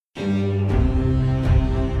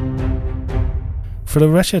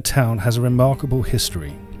Fredericia town has a remarkable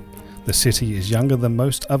history. The city is younger than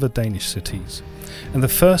most other Danish cities, and the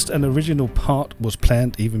first and original part was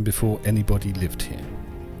planned even before anybody lived here.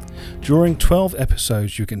 During 12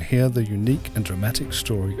 episodes you can hear the unique and dramatic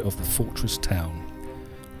story of the fortress town.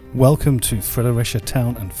 Welcome to Fredericia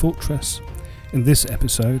Town and Fortress. In this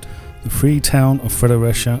episode, the free town of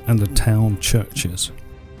Fredericia and the town churches.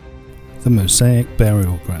 The Mosaic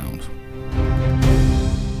Burial Ground.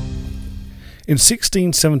 In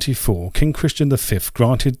 1674, King Christian V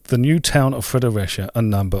granted the new town of Fredericia a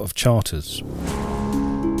number of charters.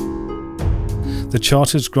 The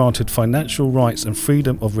charters granted financial rights and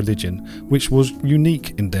freedom of religion, which was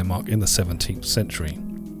unique in Denmark in the 17th century.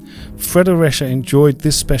 Fredericia enjoyed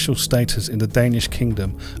this special status in the Danish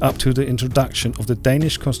kingdom up to the introduction of the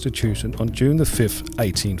Danish constitution on June 5,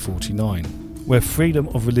 1849, where freedom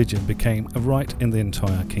of religion became a right in the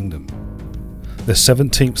entire kingdom. The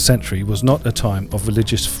 17th century was not a time of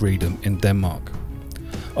religious freedom in Denmark.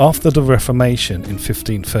 After the Reformation in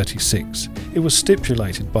 1536, it was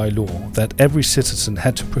stipulated by law that every citizen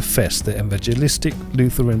had to profess their evangelistic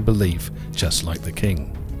Lutheran belief, just like the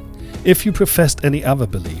king. If you professed any other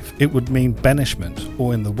belief, it would mean banishment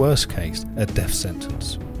or, in the worst case, a death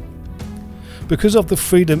sentence. Because of the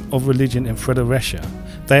freedom of religion in Fredericia,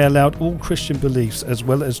 they allowed all Christian beliefs as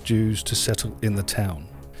well as Jews to settle in the town.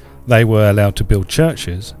 They were allowed to build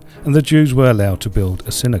churches, and the Jews were allowed to build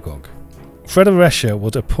a synagogue. Fredericia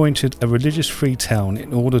was appointed a religious-free town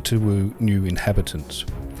in order to woo new inhabitants.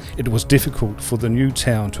 It was difficult for the new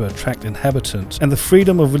town to attract inhabitants, and the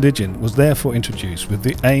freedom of religion was therefore introduced with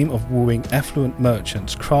the aim of wooing affluent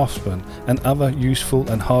merchants, craftsmen, and other useful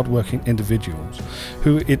and hard-working individuals,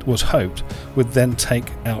 who it was hoped would then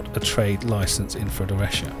take out a trade license in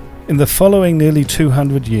Fredericia. In the following nearly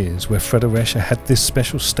 200 years, where Fredericia had this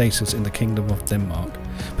special status in the Kingdom of Denmark,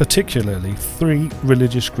 particularly 3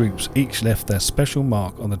 religious groups each left their special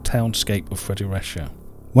mark on the townscape of Fredericia.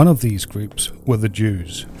 One of these groups were the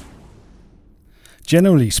Jews.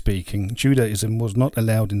 Generally speaking, Judaism was not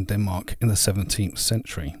allowed in Denmark in the 17th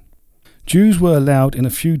century. Jews were allowed in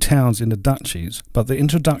a few towns in the duchies, but the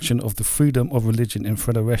introduction of the freedom of religion in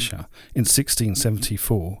Fredericia in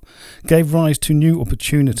 1674 gave rise to new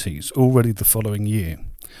opportunities already the following year.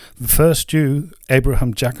 The first Jew,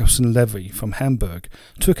 Abraham Jacobsen Levy from Hamburg,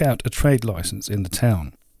 took out a trade license in the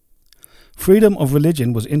town. Freedom of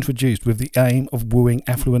religion was introduced with the aim of wooing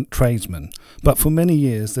affluent tradesmen, but for many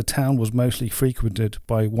years the town was mostly frequented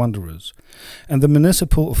by wanderers, and the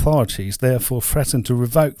municipal authorities therefore threatened to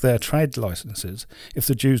revoke their trade licenses if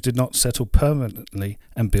the Jews did not settle permanently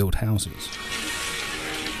and build houses.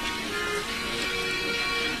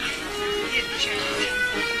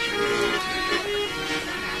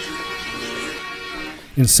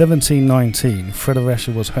 In 1719,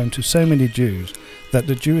 Fredericia was home to so many Jews that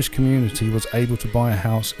the Jewish community was able to buy a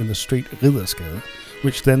house in the street Riddersgade,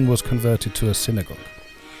 which then was converted to a synagogue.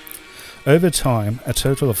 Over time, a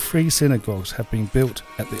total of 3 synagogues have been built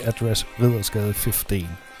at the address Riddersgade 15.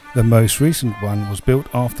 The most recent one was built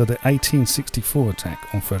after the 1864 attack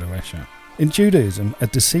on Fredericia. In Judaism, a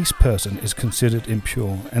deceased person is considered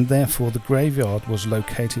impure, and therefore the graveyard was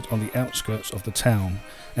located on the outskirts of the town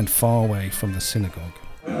and far away from the synagogue.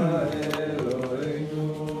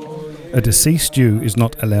 A deceased Jew is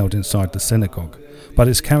not allowed inside the synagogue, but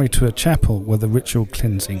is carried to a chapel where the ritual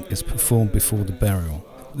cleansing is performed before the burial.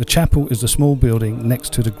 The chapel is a small building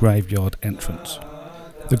next to the graveyard entrance.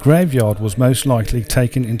 The graveyard was most likely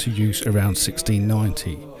taken into use around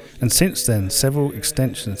 1690, and since then several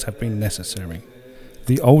extensions have been necessary.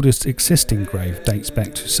 The oldest existing grave dates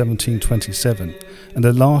back to 1727, and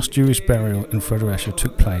the last Jewish burial in Fredericia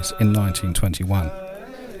took place in 1921.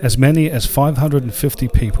 As many as 550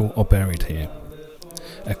 people are buried here.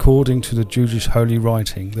 According to the Jewish holy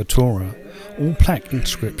writing, the Torah, all plaque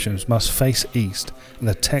inscriptions must face east, and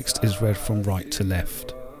the text is read from right to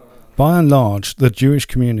left. By and large, the Jewish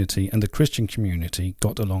community and the Christian community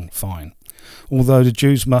got along fine, although the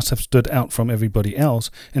Jews must have stood out from everybody else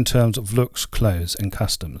in terms of looks, clothes and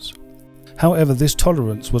customs. However, this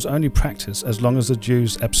tolerance was only practiced as long as the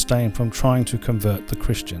Jews abstained from trying to convert the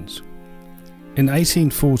Christians. In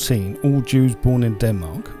 1814, all Jews born in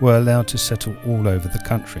Denmark were allowed to settle all over the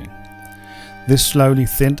country. This slowly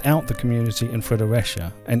thinned out the community in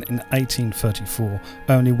Fredericia, and in 1834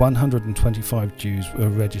 only 125 Jews were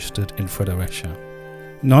registered in Fredericia.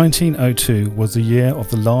 1902 was the year of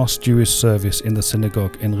the last Jewish service in the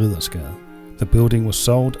synagogue in Riddersgade. The building was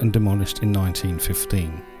sold and demolished in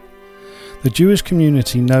 1915. The Jewish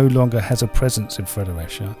community no longer has a presence in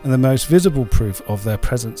Fredericia, and the most visible proof of their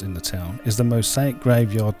presence in the town is the mosaic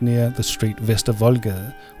graveyard near the street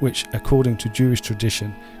Westerwolde, which, according to Jewish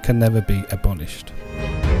tradition, can never be abolished.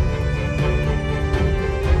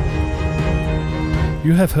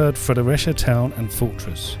 You have heard Fredericia Town and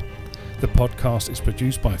Fortress. The podcast is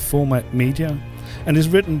produced by Format Media and is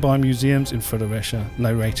written by Museums in Fredericia,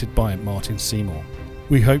 narrated by Martin Seymour.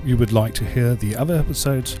 We hope you would like to hear the other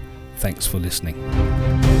episodes. Thanks for listening.